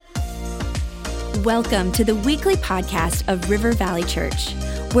Welcome to the weekly podcast of River Valley Church.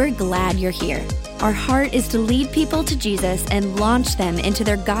 We're glad you're here. Our heart is to lead people to Jesus and launch them into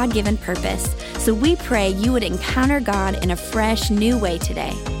their God-given purpose. So we pray you would encounter God in a fresh, new way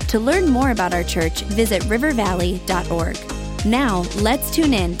today. To learn more about our church, visit rivervalley.org. Now, let's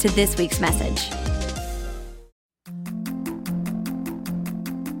tune in to this week's message.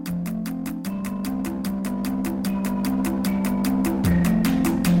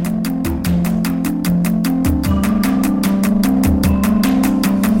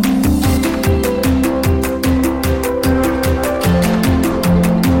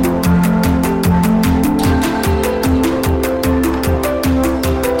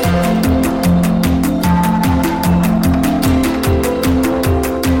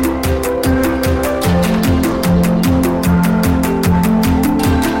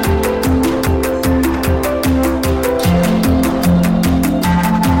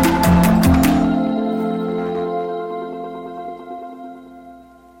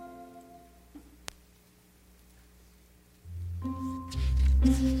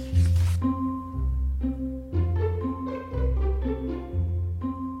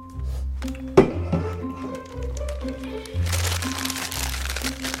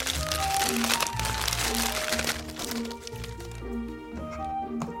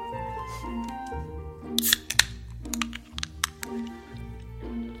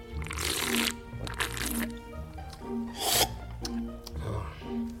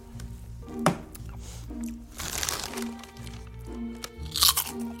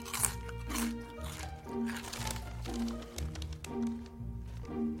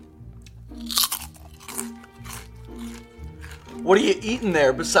 What are you eating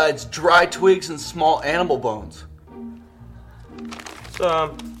there besides dry twigs and small animal bones? It's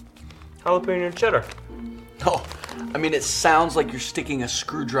jalapeno cheddar. Oh, I mean, it sounds like you're sticking a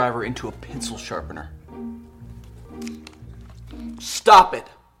screwdriver into a pencil sharpener. Stop it!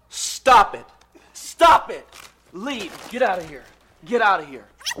 Stop it! Stop it! Leave! Get out of here! Get out of here!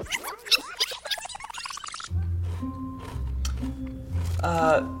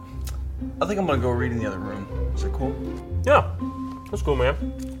 I think I'm gonna go read in the other room. Is that cool? Yeah, that's cool, man.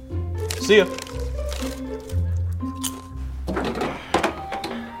 See ya.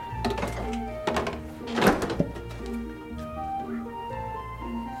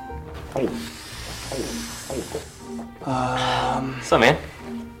 What's up, man?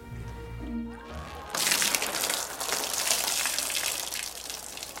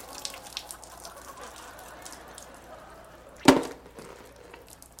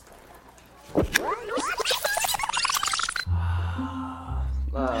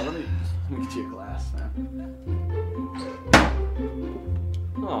 Let me get you a glass, man.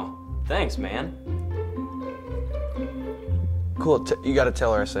 Oh, thanks, man. Cool, you gotta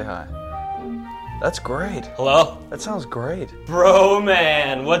tell her I say hi. That's great. Hello? That sounds great. Bro,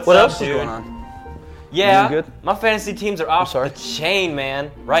 man, what's What up, else is dude? going on? Yeah, You good? my fantasy teams are off sorry? the chain,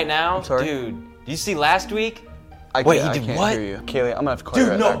 man. Right now, I'm sorry? dude, did you see last week? Wait, he did can't what? hear you. Kaylee, I'm gonna have to call you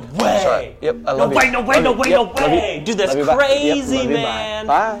Dude, right no back. way! Sorry. Yep, I No love you. way, no way, Love no you. way, Yep, no love you. way! Dude, that's Love you, bye. Yep, crazy, love you, bye. man.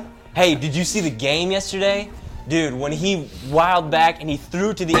 Bye. Hey, did you see the game yesterday? Dude, when he wilded back and he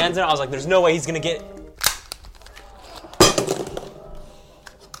threw to the end zone, I was like, there's no way he's gonna get...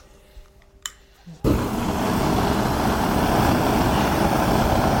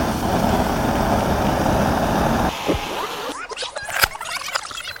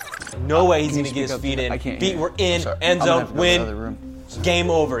 No way he's Can you gonna get his speak up? feet in. I can't Feet hear were you. in, Sorry. end I'm gonna have zone, to go to the win, other room. game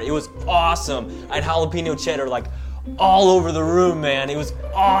over. It was awesome. I had jalapeno cheddar like all over the room, man. It was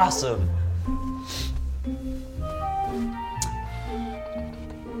awesome.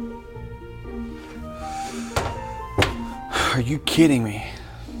 Are you kidding me?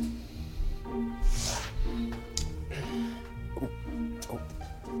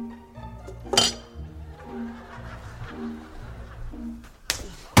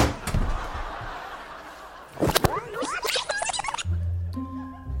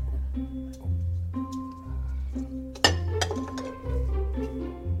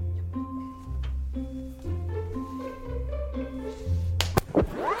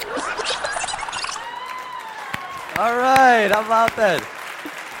 All right, how about that?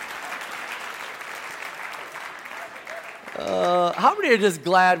 How many are just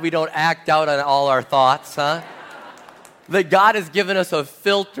glad we don't act out on all our thoughts, huh? That God has given us a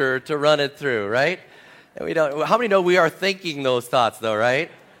filter to run it through, right? And we don't. How many know we are thinking those thoughts, though,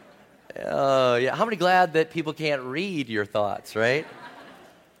 right? Yeah. How many glad that people can't read your thoughts, right?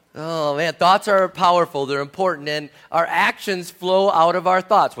 Oh, man, thoughts are powerful. They're important, and our actions flow out of our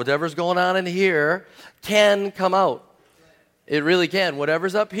thoughts. Whatever's going on in here can come out. It really can.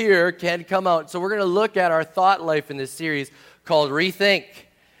 Whatever's up here can come out. So we're going to look at our thought life in this series called Rethink.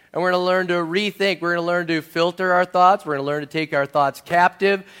 And we're going to learn to rethink. We're going to learn to filter our thoughts. We're going to learn to take our thoughts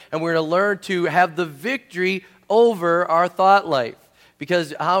captive. And we're going to learn to have the victory over our thought life.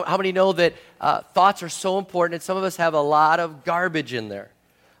 Because how many know that thoughts are so important, and some of us have a lot of garbage in there.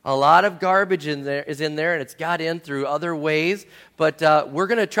 A lot of garbage is in there, and it's got in through other ways. But we're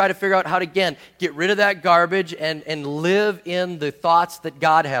going to try to figure out how to, again, get rid of that garbage and live in the thoughts that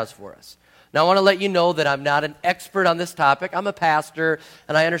God has for us. Now, I want to let you know that I'm not an expert on this topic. I'm a pastor,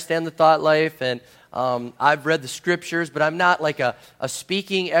 and I understand the thought life, and I've read the scriptures, but I'm not like a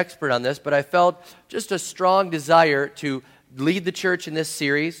speaking expert on this. But I felt just a strong desire to lead the church in this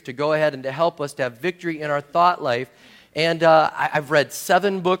series, to go ahead and to help us to have victory in our thought life. And I've read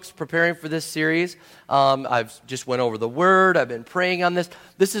 7 books preparing for this series. I've just went over the Word. I've been praying on this.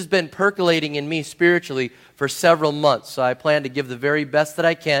 This has been percolating in me spiritually for several months, so I plan to give the very best that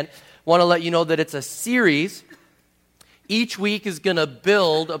I can. Want to let you know that it's a series. Each week is going to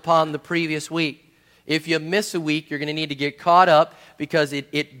build upon the previous week. If you miss a week, you're going to need to get caught up because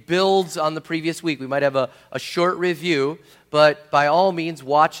it builds on the previous week. We might have a short review, but by all means,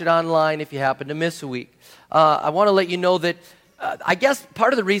 watch it online if you happen to miss a week. I want to let you know that I guess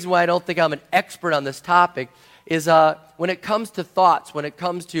part of the reason why I don't think I'm an expert on this topic is when it comes to thoughts, when it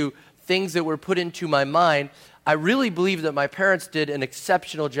comes to things that were put into my mind, I really believe that my parents did an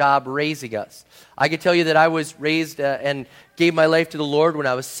exceptional job raising us. I can tell you that I was raised and gave my life to the Lord when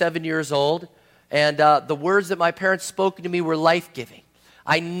I was 7 years old, and the words that my parents spoke to me were life-giving.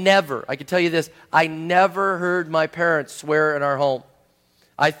 I can tell you this, I never heard my parents swear in our home.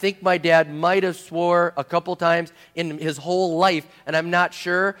 I think my dad might have swore a couple times in his whole life, and I'm not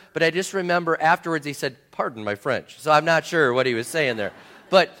sure, but I just remember afterwards he said, "Pardon my French," so I'm not sure what he was saying there.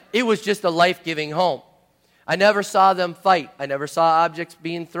 But it was just a life-giving home. I never saw them fight. I never saw objects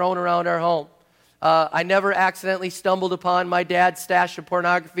being thrown around our home. I never accidentally stumbled upon my dad's stash of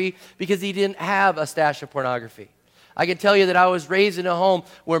pornography because he didn't have a stash of pornography. I can tell you that I was raised in a home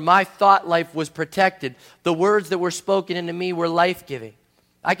where my thought life was protected. The words that were spoken into me were life-giving.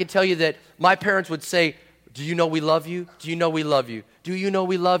 I can tell you that my parents would say, "Do you know we love you? Do you know we love you? Do you know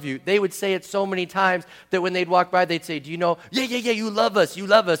we love you?" They would say it so many times that when they'd walk by, they'd say, "Do you know? Yeah, you love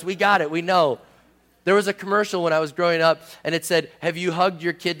us, we got it, we know." There was a commercial when I was growing up, and it said, "Have you hugged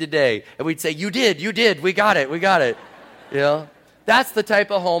your kid today?" And we'd say, you did, we got it. You know, that's the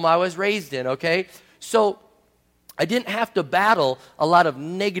type of home I was raised in, okay? So I didn't have to battle a lot of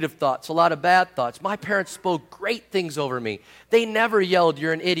negative thoughts, a lot of bad thoughts. My parents spoke great things over me. They never yelled,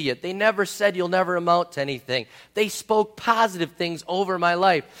 "You're an idiot." They never said, "You'll never amount to anything." They spoke positive things over my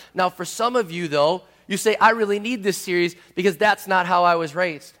life. Now, for some of you, though, you say, "I really need this series because that's not how I was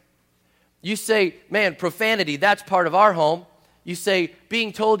raised." You say, "Man, profanity, that's part of our home." You say,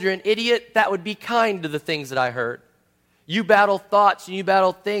 "Being told you're an idiot, that would be kind to the things that I heard." You battle thoughts and you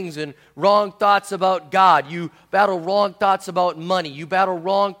battle things and wrong thoughts about God. You battle wrong thoughts about money. You battle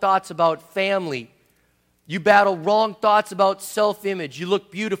wrong thoughts about family. You battle wrong thoughts about self-image. You look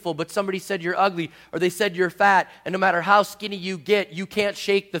beautiful, but somebody said you're ugly or they said you're fat, and no matter how skinny you get, you can't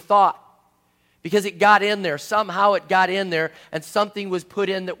shake the thought. Because it got in there. Somehow it got in there, and something was put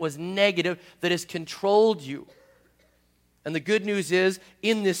in that was negative that has controlled you. And the good news is,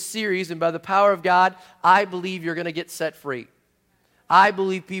 in this series, and by the power of God, I believe you're going to get set free. I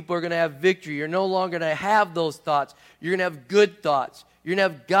believe people are going to have victory. You're no longer going to have those thoughts. You're going to have good thoughts. You're going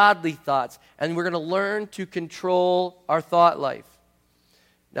to have godly thoughts. And we're going to learn to control our thought life.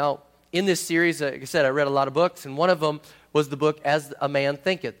 Now, in this series, like I said, I read a lot of books, and one of them was the book As a Man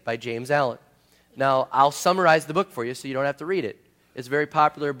Thinketh by James Allen. Now, I'll summarize the book for you so you don't have to read it. It's a very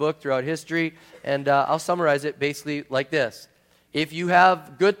popular book throughout history, and I'll summarize it basically like this. If you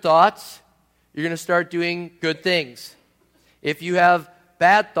have good thoughts, you're going to start doing good things. If you have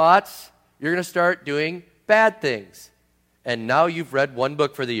bad thoughts, you're going to start doing bad things. And now you've read one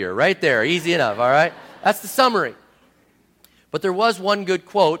book for the year. Right there, easy enough, all right? That's the summary. But there was one good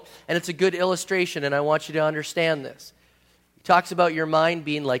quote, and it's a good illustration, and I want you to understand this. He talks about your mind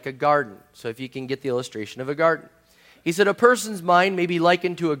being like a garden. So if you can get the illustration of a garden. He said, a person's mind may be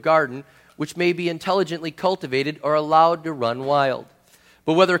likened to a garden which may be intelligently cultivated or allowed to run wild.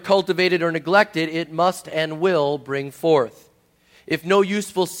 But whether cultivated or neglected, it must and will bring forth. If no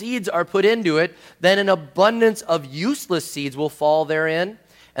useful seeds are put into it, then an abundance of useless seeds will fall therein,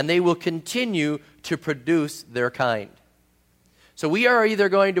 and they will continue to produce their kind. So we are either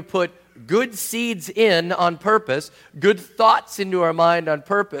going to put good seeds in on purpose, good thoughts into our mind on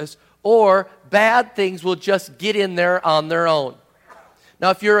purpose, or bad things will just get in there on their own. Now,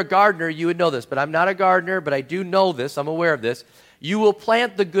 if you're a gardener, you would know this, but I'm not a gardener, but I do know this. I'm aware of this. You will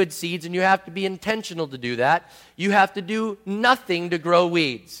plant the good seeds, and you have to be intentional to do that. You have to do nothing to grow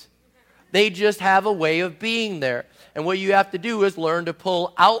weeds. They just have a way of being there. And what you have to do is learn to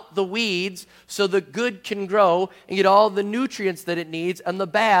pull out the weeds so the good can grow and get all the nutrients that it needs, and the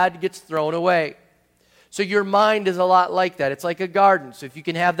bad gets thrown away. So your mind is a lot like that. It's like a garden. So if you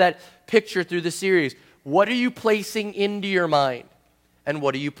can have that picture through the series, what are you placing into your mind? And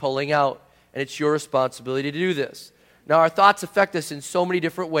what are you pulling out? And it's your responsibility to do this. Now, our thoughts affect us in so many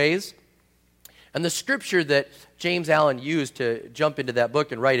different ways. And the scripture that James Allen used to jump into that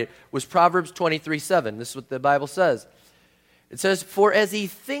book and write it was Proverbs 23:7. This is what the Bible says. It says, "For as he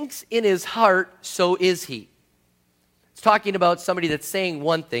thinks in his heart, so is he." It's talking about somebody that's saying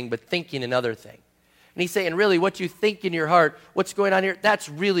one thing but thinking another thing. And he's saying, really, what you think in your heart, what's going on here, that's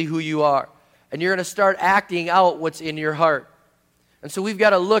really who you are. And you're going to start acting out what's in your heart. And so we've got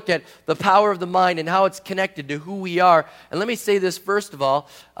to look at the power of the mind and how it's connected to who we are. And let me say this first of all.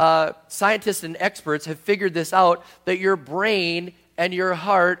 Scientists and experts have figured this out, that your brain and your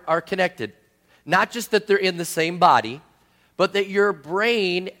heart are connected. Not just that they're in the same body, but that your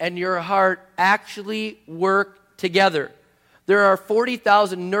brain and your heart actually work together. There are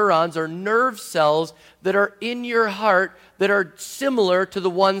 40,000 neurons or nerve cells that are in your heart that are similar to the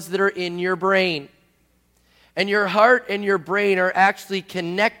ones that are in your brain. And your heart and your brain are actually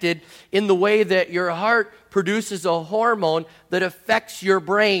connected in the way that your heart produces a hormone that affects your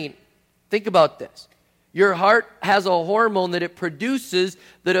brain. Think about this. Your heart has a hormone that it produces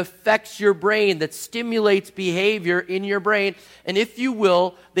that affects your brain, that stimulates behavior in your brain. And if you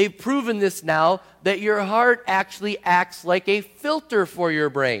will, they've proven this now, that your heart actually acts like a filter for your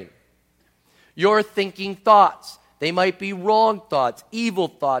brain. You're thinking thoughts. They might be wrong thoughts, evil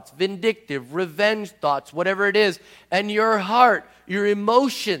thoughts, vindictive, revenge thoughts, whatever it is. And your heart, your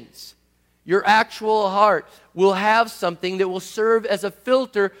emotions, your actual heart will have something that will serve as a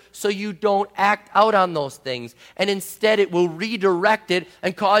filter so you don't act out on those things. And instead it will redirect it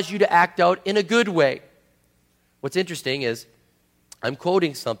and cause you to act out in a good way. What's interesting is I'm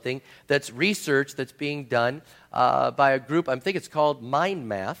quoting something that's research that's being done by a group, I think it's called Mind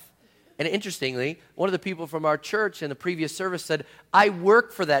Math. And interestingly, one of the people from our church in the previous service said, I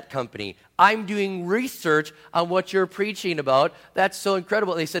work for that company. I'm doing research on what you're preaching about. That's so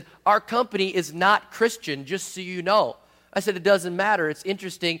incredible. They said, our company is not Christian, just so you know. I said, it doesn't matter. It's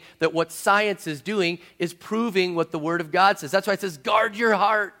interesting that what science is doing is proving what the Word of God says. That's why it says, guard your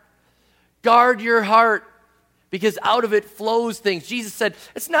heart. Guard your heart. Because out of it flows things. Jesus said,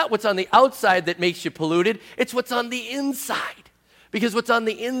 it's not what's on the outside that makes you polluted. It's what's on the inside. Because what's on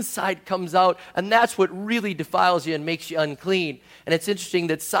the inside comes out, and that's what really defiles you and makes you unclean. And it's interesting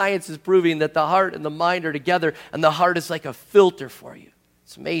that science is proving that the heart and the mind are together, and the heart is like a filter for you.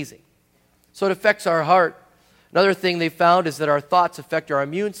 It's amazing. So it affects our heart. Another thing they found is that our thoughts affect our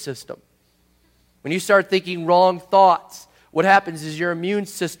immune system. When you start thinking wrong thoughts, what happens is your immune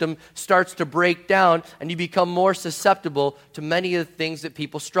system starts to break down, and you become more susceptible to many of the things that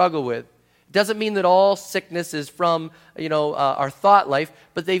people struggle with. Doesn't mean that all sickness is from, our thought life,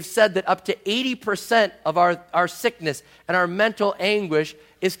 but they've said that up to 80% of our sickness and our mental anguish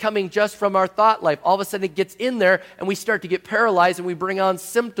is coming just from our thought life. All of a sudden it gets in there and we start to get paralyzed and we bring on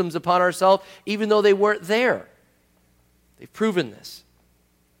symptoms upon ourselves even though they weren't there. They've proven this.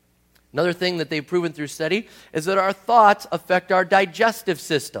 Another thing that they've proven through study is that our thoughts affect our digestive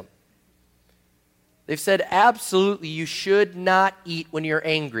system. They've said absolutely you should not eat when you're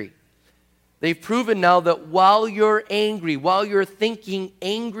angry. They've proven now that while you're angry, while you're thinking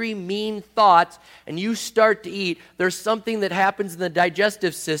angry, mean thoughts, and you start to eat, there's something that happens in the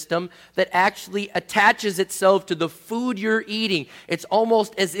digestive system that actually attaches itself to the food you're eating. It's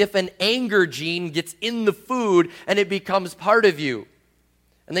almost as if an anger gene gets in the food and it becomes part of you.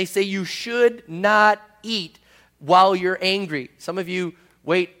 And they say you should not eat while you're angry. Some of you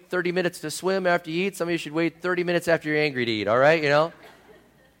wait 30 minutes to swim after you eat. Some of you should wait 30 minutes after you're angry to eat, all right,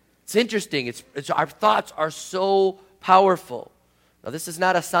 It's interesting. Our thoughts are so powerful. Now, this is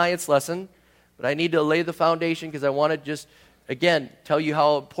not a science lesson, but I need to lay the foundation because I want to just, again, tell you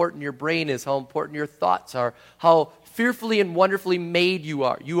how important your brain is, how important your thoughts are, how fearfully and wonderfully made you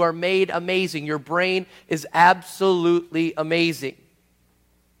are. You are made amazing. Your brain is absolutely amazing.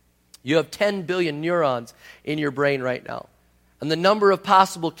 You have 10 billion neurons in your brain right now. And the number of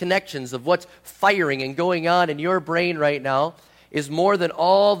possible connections of what's firing and going on in your brain right now is more than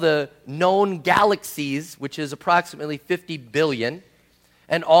all the known galaxies, which is approximately 50 billion,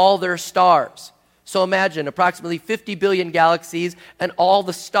 and all their stars. So imagine approximately 50 billion galaxies and all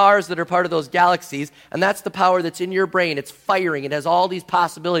the stars that are part of those galaxies, and that's the power that's in your brain. It's firing. It has all these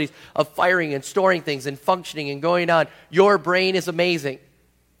possibilities of firing and storing things and functioning and going on. Your brain is amazing.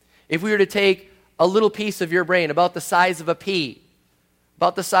 If we were to take a little piece of your brain, about the size of a pea,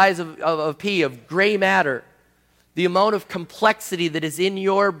 about the size of a pea of gray matter, the amount of complexity that is in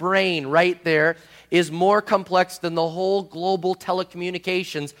your brain right there is more complex than the whole global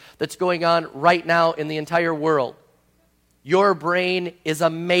telecommunications that's going on right now in the entire world. Your brain is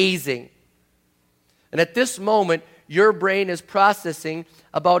amazing. And at this moment, your brain is processing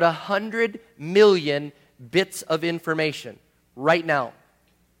about 100 million bits of information right now.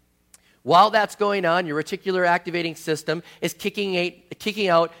 While that's going on, your reticular activating system is kicking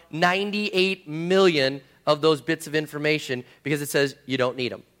out 98 million of those bits of information because it says you don't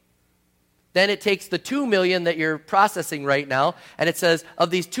need them. Then it takes the 2 million that you're processing right now, and it says, of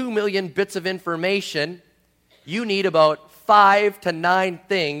these 2 million bits of information, you need about 5 to 9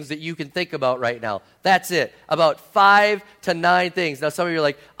 things that you can think about right now. That's it. About 5 to 9 things. Now, some of you are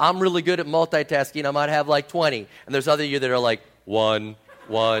like, I'm really good at multitasking. I might have like 20. And there's other of you that are like, one.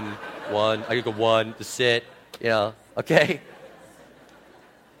 I could go one to sit, okay?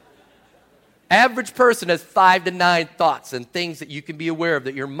 Average person has 5 to 9 thoughts and things that you can be aware of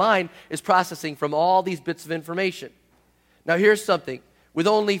that your mind is processing from all these bits of information. Now here's something. With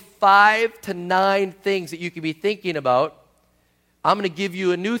only 5 to 9 things that you can be thinking about, I'm going to give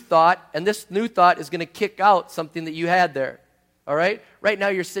you a new thought, and this new thought is going to kick out something that you had there. All right? Right now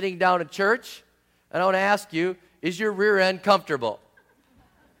you're sitting down at church, and I want to ask you, is your rear end comfortable?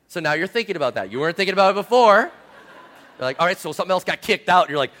 So now you're thinking about that. You weren't thinking about it before. You're like, all right, so something else got kicked out.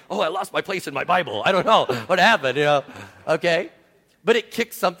 You're like, oh, I lost my place in my Bible. I don't know what happened, Okay? But it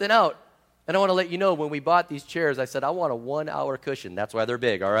kicked something out. And I want to let you know, when we bought these chairs, I said, I want a 1-hour cushion. That's why they're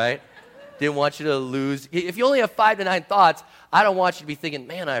big, all right? Didn't want you to lose. If you only have 5 to 9 thoughts, I don't want you to be thinking,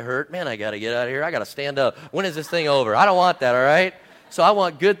 man, I hurt. Man, I got to get out of here. I got to stand up. When is this thing over? I don't want that, all right? So I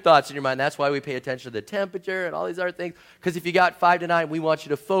want good thoughts in your mind. That's why we pay attention to the temperature and all these other things. Because if you got 5 to 9, we want you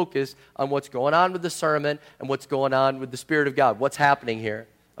to focus on what's going on with the sermon and what's going on with the Spirit of God. What's happening here?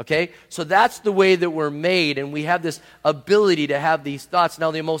 Okay? So that's the way that we're made, and we have this ability to have these thoughts. Now,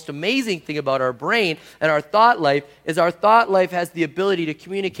 the most amazing thing about our brain and our thought life is our thought life has the ability to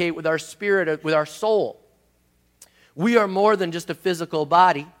communicate with our spirit, with our soul. We are more than just a physical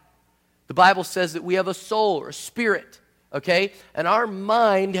body. The Bible says that we have a soul or a spirit. Okay? And our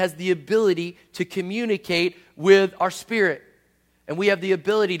mind has the ability to communicate with our spirit. And we have the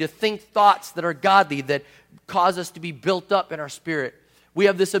ability to think thoughts that are godly, that cause us to be built up in our spirit. We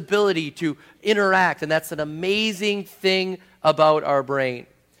have this ability to interact, and that's an amazing thing about our brain.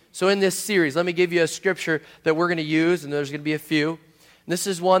 So in this series, let me give you a scripture that we're going to use, and there's going to be a few. And this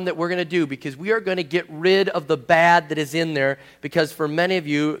is one that we're going to do because we are going to get rid of the bad that is in there, because for many of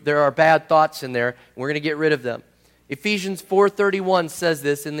you, there are bad thoughts in there, and we're going to get rid of them. Ephesians 4:31 says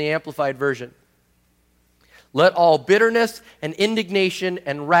this in the Amplified Version. Let all bitterness and indignation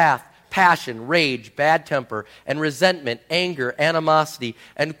and wrath, passion, rage, bad temper, and resentment, anger, animosity,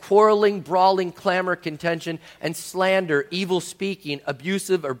 and quarreling, brawling, clamor, contention, and slander, evil speaking,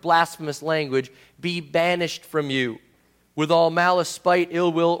 abusive or blasphemous language be banished from you, with all malice, spite,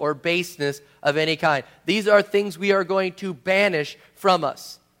 ill will, or baseness of any kind. These are things we are going to banish from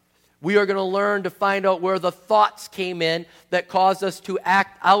us. We are going to learn to find out where the thoughts came in that caused us to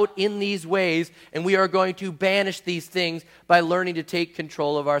act out in these ways, and we are going to banish these things by learning to take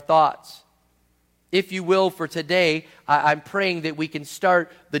control of our thoughts. If you will, for today, I'm praying that we can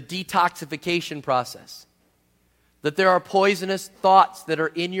start the detoxification process. That there are poisonous thoughts that are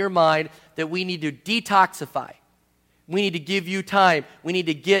in your mind that we need to detoxify. We need to give you time. We need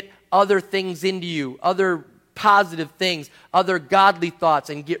to get other things into you, other positive things, other godly thoughts,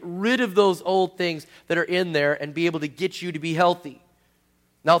 and get rid of those old things that are in there and be able to get you to be healthy.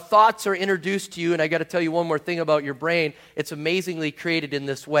 Now, thoughts are introduced to you, and I got to tell you one more thing about your brain. It's amazingly created in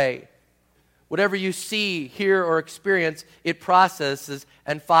this way. Whatever you see, hear, or experience, it processes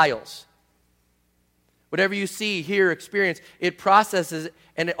and files. Whatever you see, hear, experience, it processes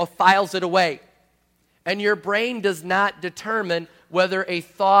and it files it away. And your brain does not determine whether a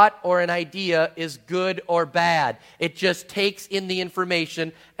thought or an idea is good or bad. It just takes in the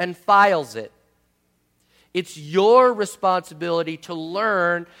information and files it. It's your responsibility to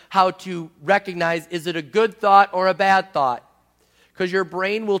learn how to recognize, is it a good thought or a bad thought? because your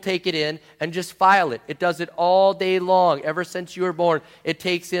brain will take it in and just file it. It does it all day long. Ever since you were born, it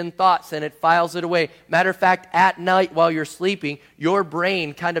takes in thoughts and it files it away. Matter of fact, at night while you're sleeping, your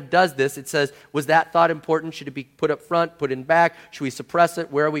brain kind of does this. It says, was that thought important? Should it be put up front, put in back? Should we suppress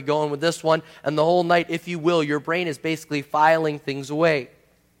it? Where are we going with this one? And the whole night, if you will, your brain is basically filing things away.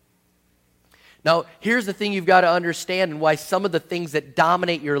 Now, here's the thing you've got to understand and why some of the things that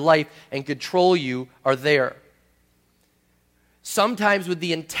dominate your life and control you are there. Sometimes with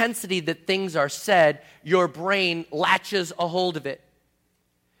the intensity that things are said, your brain latches a hold of it.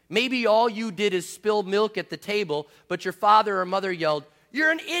 Maybe all you did is spill milk at the table, but your father or mother yelled, "You're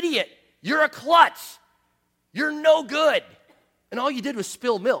an idiot. You're a klutz. You're no good." And all you did was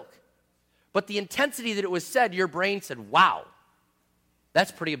spill milk. But the intensity that it was said, your brain said, "Wow,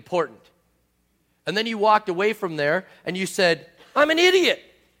 that's pretty important." And then you walked away from there and you said, "I'm an idiot.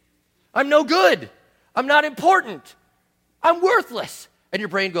 I'm no good. I'm not important. I'm worthless." And your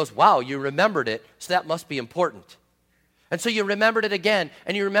brain goes, "Wow, you remembered it, so that must be important." And so you remembered it again,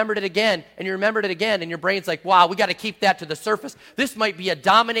 and you remembered it again, and you remembered it again, and your brain's like, "Wow, we got to keep that to the surface. This might be a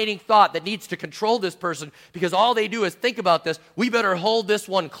dominating thought that needs to control this person because all they do is think about this. We better hold this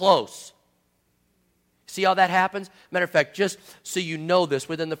one close." See how that happens? Matter of fact, just so you know this,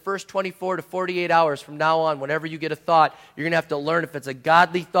 within the first 24 to 48 hours from now on, whenever you get a thought, you're going to have to learn if it's a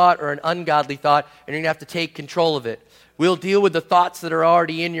godly thought or an ungodly thought, and you're going to have to take control of it. We'll deal with the thoughts that are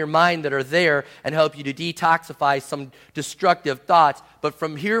already in your mind that are there and help you to detoxify some destructive thoughts. But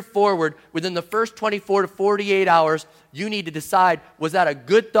from here forward, within the first 24 to 48 hours, you need to decide, was that a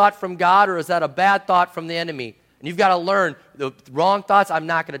good thought from God or is that a bad thought from the enemy? And you've got to learn the wrong thoughts. I'm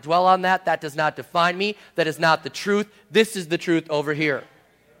not going to dwell on that. That does not define me. That is not the truth. This is the truth over here.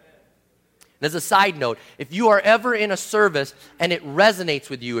 And as a side note, if you are ever in a service and it resonates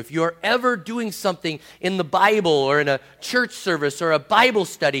with you, if you're ever doing something in the Bible or in a church service or a Bible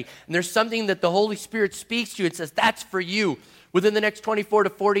study, and there's something that the Holy Spirit speaks to you and says, that's for you, within the next 24 to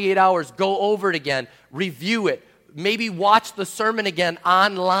 48 hours, go over it again, review it, maybe watch the sermon again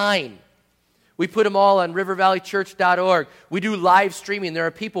online. We put them all on rivervalleychurch.org. We do live streaming. There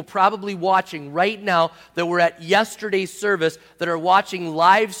are people probably watching right now that were at yesterday's service that are watching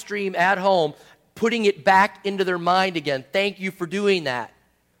live stream at home, putting it back into their mind again. Thank you for doing that.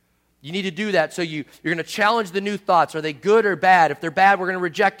 You need to do that. So you're going to challenge the new thoughts. Are they good or bad? If they're bad, we're going to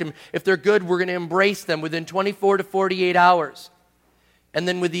reject them. If they're good, we're going to embrace them within 24 to 48 hours. And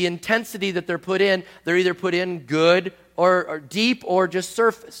then with the intensity that they're put in, they're either put in good or deep or just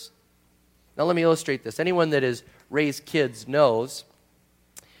surface. Now let me illustrate this. Anyone that has raised kids knows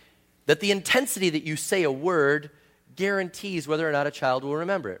that the intensity that you say a word guarantees whether or not a child will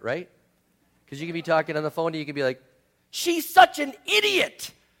remember it, right? Because you can be talking on the phone and you can be like, "She's such an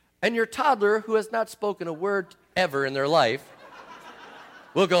idiot." And your toddler, who has not spoken a word ever in their life,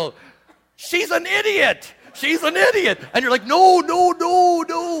 will go, "She's an idiot. She's an idiot." And you're like,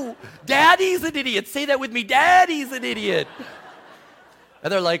 no. Daddy's an idiot. Say that with me. Daddy's an idiot.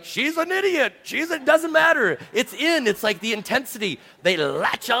 And they're like, "She's an idiot. It doesn't matter." It's like the intensity. They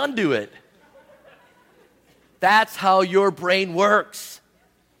latch onto it. That's how your brain works.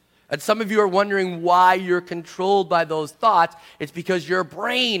 And some of you are wondering why you're controlled by those thoughts. It's because your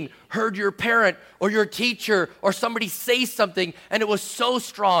brain heard your parent or your teacher or somebody say something and it was so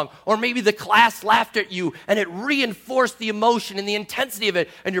strong. Or maybe the class laughed at you and it reinforced the emotion and the intensity of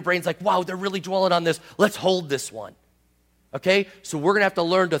it. And your brain's like, "Wow, they're really dwelling on this. Let's hold this one." Okay? So we're going to have to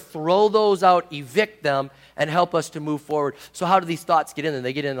learn to throw those out, evict them, and help us to move forward. So how do these thoughts get in? And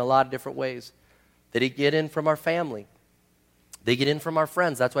they get in a lot of different ways. They get in from our family. They get in from our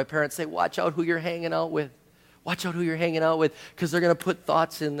friends. That's why parents say, watch out who you're hanging out with. Watch out who you're hanging out with, because they're going to put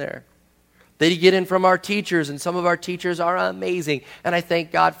thoughts in there. They get in from our teachers, and some of our teachers are amazing, and I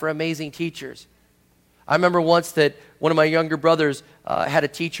thank God for amazing teachers. I remember once that one of my younger brothers had a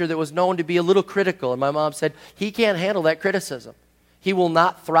teacher that was known to be a little critical, and my mom said, "He can't handle that criticism. He will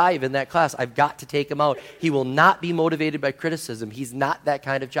not thrive in that class. I've got to take him out. He will not be motivated by criticism. He's not that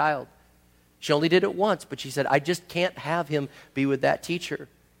kind of child." She only did it once, but she said, "I just can't have him be with that teacher."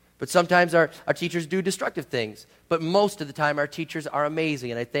 But sometimes our teachers do destructive things, but most of the time our teachers are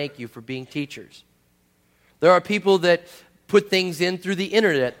amazing, and I thank you for being teachers. There are people that put things in through the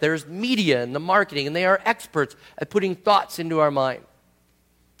internet. There's media and the marketing, and they are experts at putting thoughts into our mind,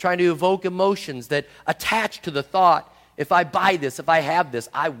 trying to evoke emotions that attach to the thought, if I buy this, if I have this,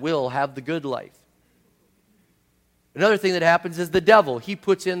 I will have the good life. Another thing that happens is the devil. He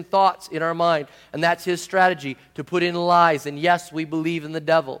puts in thoughts in our mind, and that's his strategy, to put in lies. And yes, we believe in the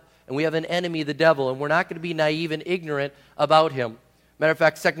devil, and we have an enemy, the devil, and we're not going to be naive and ignorant about him. Matter of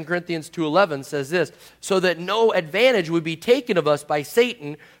fact, 2 Corinthians 2:11 says this, so that no advantage would be taken of us by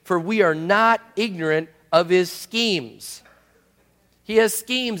Satan, for we are not ignorant of his schemes. He has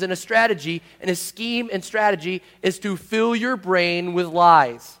schemes and a strategy, and his scheme and strategy is to fill your brain with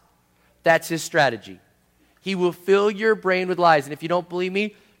lies. That's his strategy. He will fill your brain with lies. And if you don't believe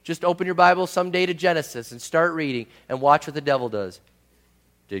me, just open your Bible someday to Genesis and start reading and watch what the devil does.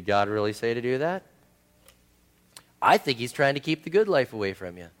 Did God really say to do that? I think he's trying to keep the good life away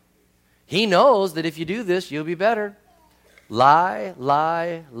from you. He knows that if you do this, you'll be better. Lie,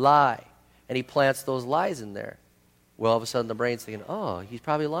 lie, lie. And he plants those lies in there. Well, all of a sudden the brain's thinking, oh, he's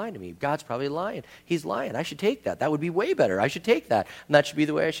probably lying to me. God's probably lying. He's lying. I should take that. That would be way better. I should take that. And that should be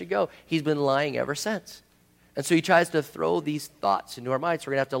the way I should go. He's been lying ever since. And so he tries to throw these thoughts into our minds. So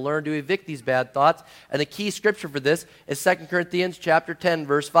we're going to have to learn to evict these bad thoughts. And the key scripture for this is 2 Corinthians chapter 10,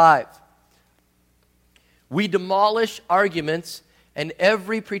 verse 5. We demolish arguments and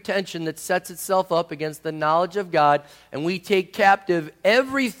every pretension that sets itself up against the knowledge of God, and we take captive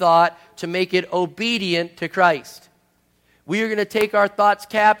every thought to make it obedient to Christ. We are going to take our thoughts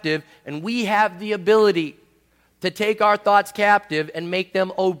captive, and we have the ability to take our thoughts captive and make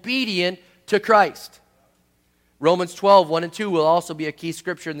them obedient to Christ. Romans 12, 1 and 2 will also be a key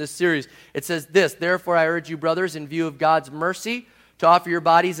scripture in this series. It says this, therefore I urge you, brothers, in view of God's mercy, to offer your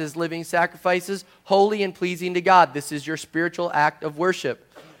bodies as living sacrifices, holy and pleasing to God. This is your spiritual act of worship.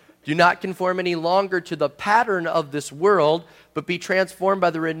 Do not conform any longer to the pattern of this world, but be transformed by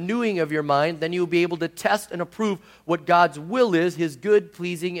the renewing of your mind. Then you will be able to test and approve what God's will is, his good,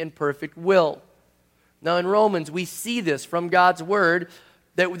 pleasing, and perfect will. Now in Romans, we see this from God's word,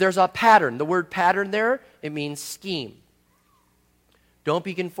 that there's a pattern. The word pattern there, it means scheme. Don't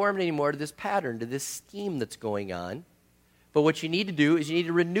be conformed anymore to this pattern, to this scheme that's going on. But what you need to do is you need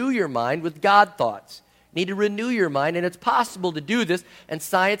to renew your mind with God thoughts. You need to renew your mind, and it's possible to do this, and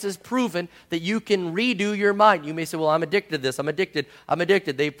science has proven that you can redo your mind. You may say, well, I'm addicted to this, I'm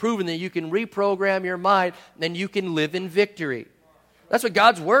addicted. They've proven that you can reprogram your mind, and then you can live in victory. That's what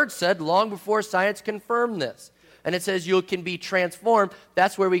God's word said long before science confirmed this. And it says you can be transformed.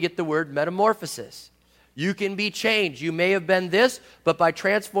 That's where we get the word metamorphosis. You can be changed. You may have been this, but by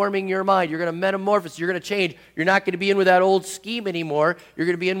transforming your mind, you're going to metamorphose. You're going to change. You're not going to be in with that old scheme anymore. You're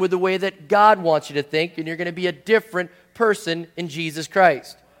going to be in with the way that God wants you to think, and you're going to be a different person in Jesus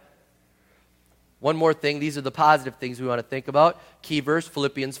Christ. One more thing. These are the positive things we want to think about. Key verse,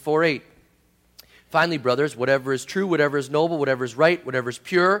 Philippians 4:8. Finally, brothers, whatever is true, whatever is noble, whatever is right, whatever is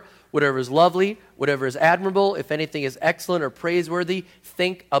pure, whatever is lovely, whatever is admirable, if anything is excellent or praiseworthy,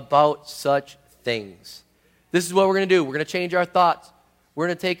 think about such things. This is what we're going to do. We're going to change our thoughts. We're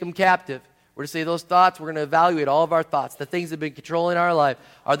going to take them captive. We're going to say those thoughts, we're going to evaluate all of our thoughts, the things that have been controlling our life.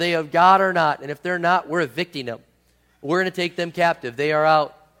 Are they of God or not? And if they're not, we're evicting them. We're going to take them captive. They are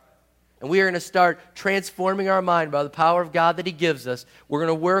out. And we are going to start transforming our mind by the power of God that he gives us. We're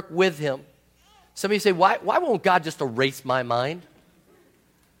going to work with him. Some of you say, why won't God just erase my mind?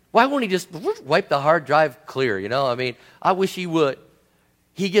 Why won't he just wipe the hard drive clear? I wish he would.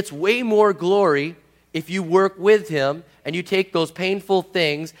 He gets way more glory if you work with him and you take those painful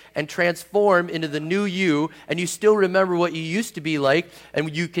things and transform into the new you, and you still remember what you used to be like,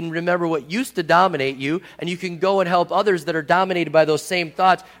 and you can remember what used to dominate you, and you can go and help others that are dominated by those same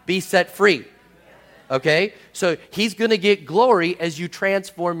thoughts be set free. Okay? So he's going to get glory as you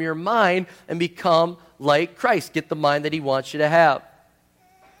transform your mind and become like Christ. Get the mind that he wants you to have.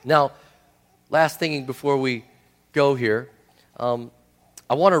 Now, last thing before we go here,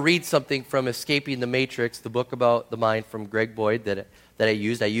 I want to read something from Escaping the Matrix, the book about the mind from Greg Boyd that I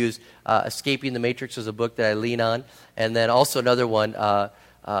used. I use Escaping the Matrix as a book that I lean on, and then also another one,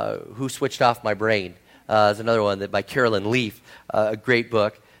 Who Switched Off My Brain, is another one by Carolyn Leaf, a great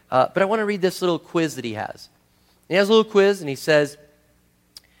book. But I want to read this little quiz that he has. He has a little quiz, and he says,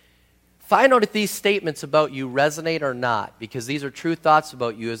 find out if these statements about you resonate or not, because these are true thoughts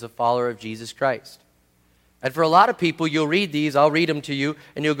about you as a follower of Jesus Christ. And for a lot of people, you'll read these, I'll read them to you,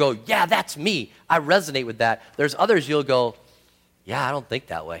 and you'll go, yeah, that's me. I resonate with that. There's others you'll go, yeah, I don't think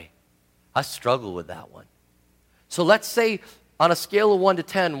that way. I struggle with that one. So let's say on a scale of 1 to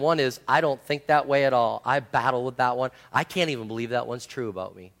 10, 1 is, I don't think that way at all. I battle with that one. I can't even believe that one's true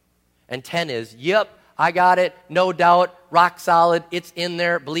about me. And 10 is, yep, I got it, no doubt, rock solid, it's in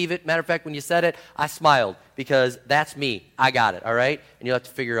there, believe it. Matter of fact, when you said it, I smiled, because that's me. I got it, all right? And you'll have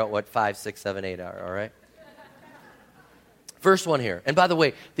to figure out what 5, 6, 7, 8 are, all right? First one here. And by the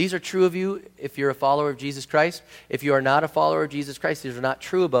way, these are true of you if you're a follower of Jesus Christ. If you are not a follower of Jesus Christ, these are not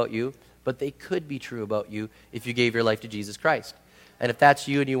true about you, but they could be true about you if you gave your life to Jesus Christ. And if that's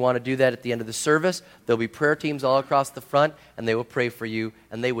you and you want to do that at the end of the service, there'll be prayer teams all across the front, and they will pray for you,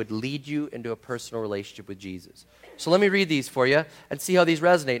 and they would lead you into a personal relationship with Jesus. So let me read these for you and see how these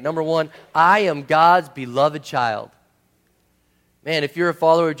resonate. Number 1, I am God's beloved child. Man, if you're a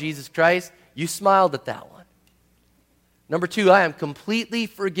follower of Jesus Christ, you smiled at that one. Number 2, I am completely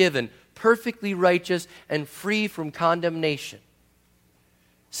forgiven, perfectly righteous, and free from condemnation.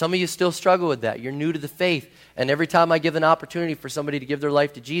 Some of you still struggle with that. You're new to the faith. And every time I give an opportunity for somebody to give their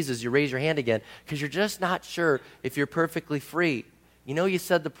life to Jesus, you raise your hand again because you're just not sure if you're perfectly free. You know you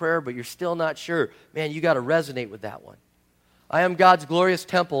said the prayer, but you're still not sure. Man, you got to resonate with that one. I am God's glorious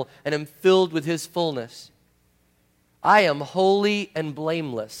temple and am filled with His fullness. I am holy and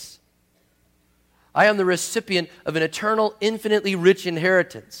blameless. I am the recipient of an eternal, infinitely rich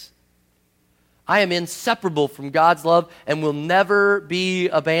inheritance. I am inseparable from God's love and will never be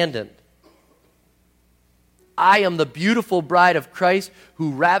abandoned. I am the beautiful bride of Christ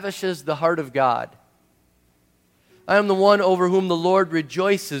who ravishes the heart of God. I am the one over whom the Lord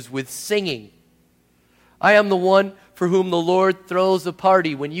rejoices with singing. I am the one for whom the Lord throws a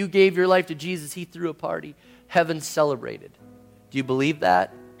party. When you gave your life to Jesus, He threw a party. Heaven celebrated. Do you believe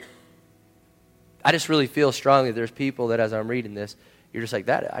that? I just really feel strongly there's people that as I'm reading this, you're just like,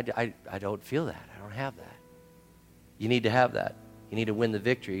 that. I don't feel that. I don't have that. You need to have that. You need to win the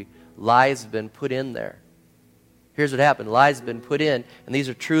victory. Lies have been put in there. Here's what happened. Lies have been put in, and these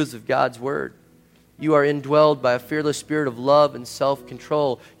are truths of God's word. You are indwelled by a fearless spirit of love and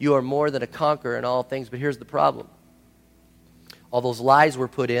self-control. You are more than a conqueror in all things. But here's the problem. All those lies were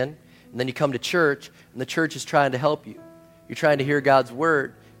put in, and then you come to church, and the church is trying to help you. You're trying to hear God's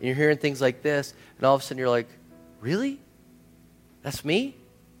word, and you're hearing things like this, and all of a sudden you're like, really? That's me?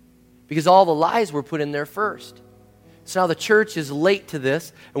 Because all the lies were put in there first. So now the church is late to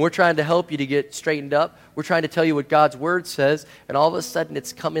this, and we're trying to help you to get straightened up. We're trying to tell you what God's word says, and all of a sudden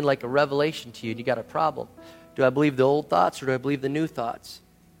it's coming like a revelation to you, and you got a problem. Do I believe the old thoughts, or do I believe the new thoughts?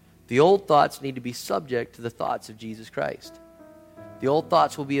 The old thoughts need to be subject to the thoughts of Jesus Christ. The old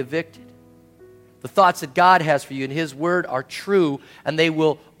thoughts will be evicted. The thoughts that God has for you in His word are true, and they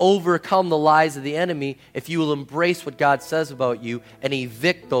will overcome the lies of the enemy if you will embrace what God says about you and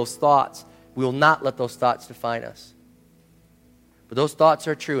evict those thoughts. We will not let those thoughts define us. But those thoughts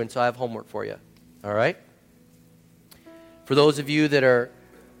are true, and so I have homework for you. All right? For those of you that are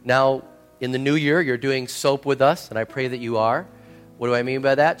now in the new year, you're doing SOAP with us, and I pray that you are. What do I mean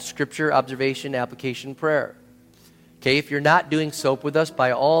by that? Scripture, observation, application, prayer. Okay, if you're not doing SOAP with us,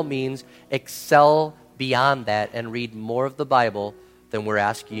 by all means, excel beyond that and read more of the Bible than we're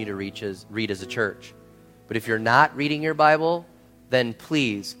asking you to read as a church. But if you're not reading your Bible, then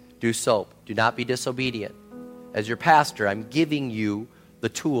please do SOAP. Do not be disobedient. As your pastor, I'm giving you the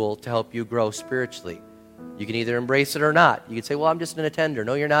tool to help you grow spiritually. You can either embrace it or not. You can say, well, I'm just an attender.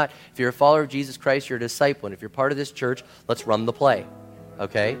 No, you're not. If you're a follower of Jesus Christ, you're a disciple. And if you're part of this church, let's run the play.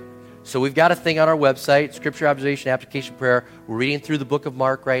 Okay? So we've got a thing on our website, Scripture, Observation, Application, Prayer. We're reading through the book of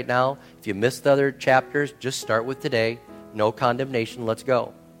Mark right now. If you missed the other chapters, just start with today. No condemnation. Let's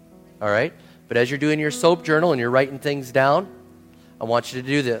go. All right? But as you're doing your SOAP journal and you're writing things down, I want you to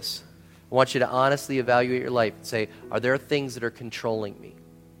do this. I want you to honestly evaluate your life and say, are there things that are controlling me?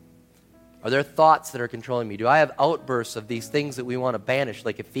 Are there thoughts that are controlling me? Do I have outbursts of these things that we want to banish,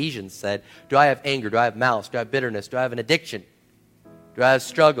 like Ephesians said? Do I have anger? Do I have malice? Do I have bitterness? Do I have an addiction? Do I have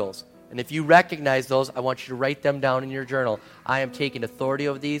struggles? And if you recognize those, I want you to write them down in your journal. I am taking authority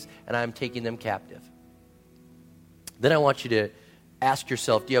over these, and I am taking them captive. Then I want you to ask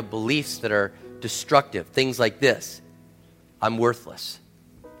yourself, do you have beliefs that are destructive? Things like this. I'm worthless.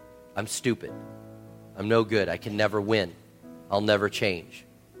 I'm stupid. I'm no good. I can never win. I'll never change.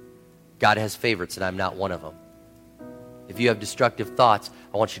 God has favorites, and I'm not one of them. If you have destructive thoughts,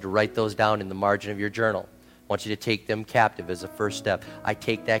 I want you to write those down in the margin of your journal. I want you to take them captive as a first step. I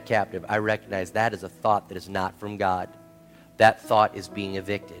take that captive. I recognize that is a thought that is not from God. That thought is being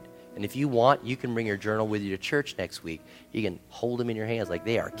evicted. And if you want, you can bring your journal with you to church next week. You can hold them in your hands like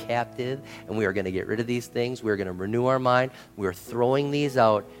they are captive, and we are going to get rid of these things. We are going to renew our mind. We are throwing these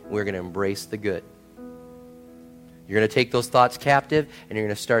out, and we're going to embrace the good. You're going to take those thoughts captive, and you're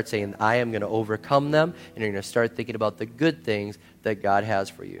going to start saying, I am going to overcome them, and you're going to start thinking about the good things that God has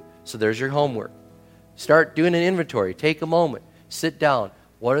for you. So there's your homework. Start doing an inventory. Take a moment. Sit down.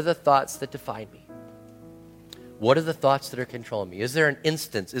 What are the thoughts that define me? What are the thoughts that are controlling me? Is there an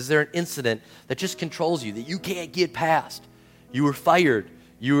instance? Is there an incident that just controls you that you can't get past? You were fired.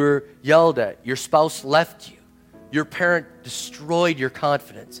 You were yelled at. Your spouse left you. Your parent destroyed your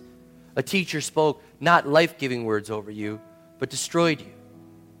confidence. A teacher spoke not life-giving words over you, but destroyed you.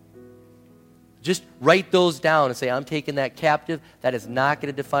 Just write those down and say, I'm taking that captive. That is not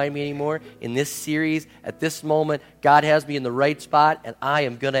going to define me anymore. In this series, at this moment, God has me in the right spot, and I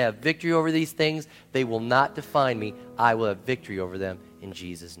am going to have victory over these things. They will not define me. I will have victory over them in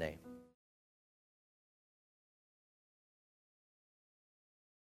Jesus' name.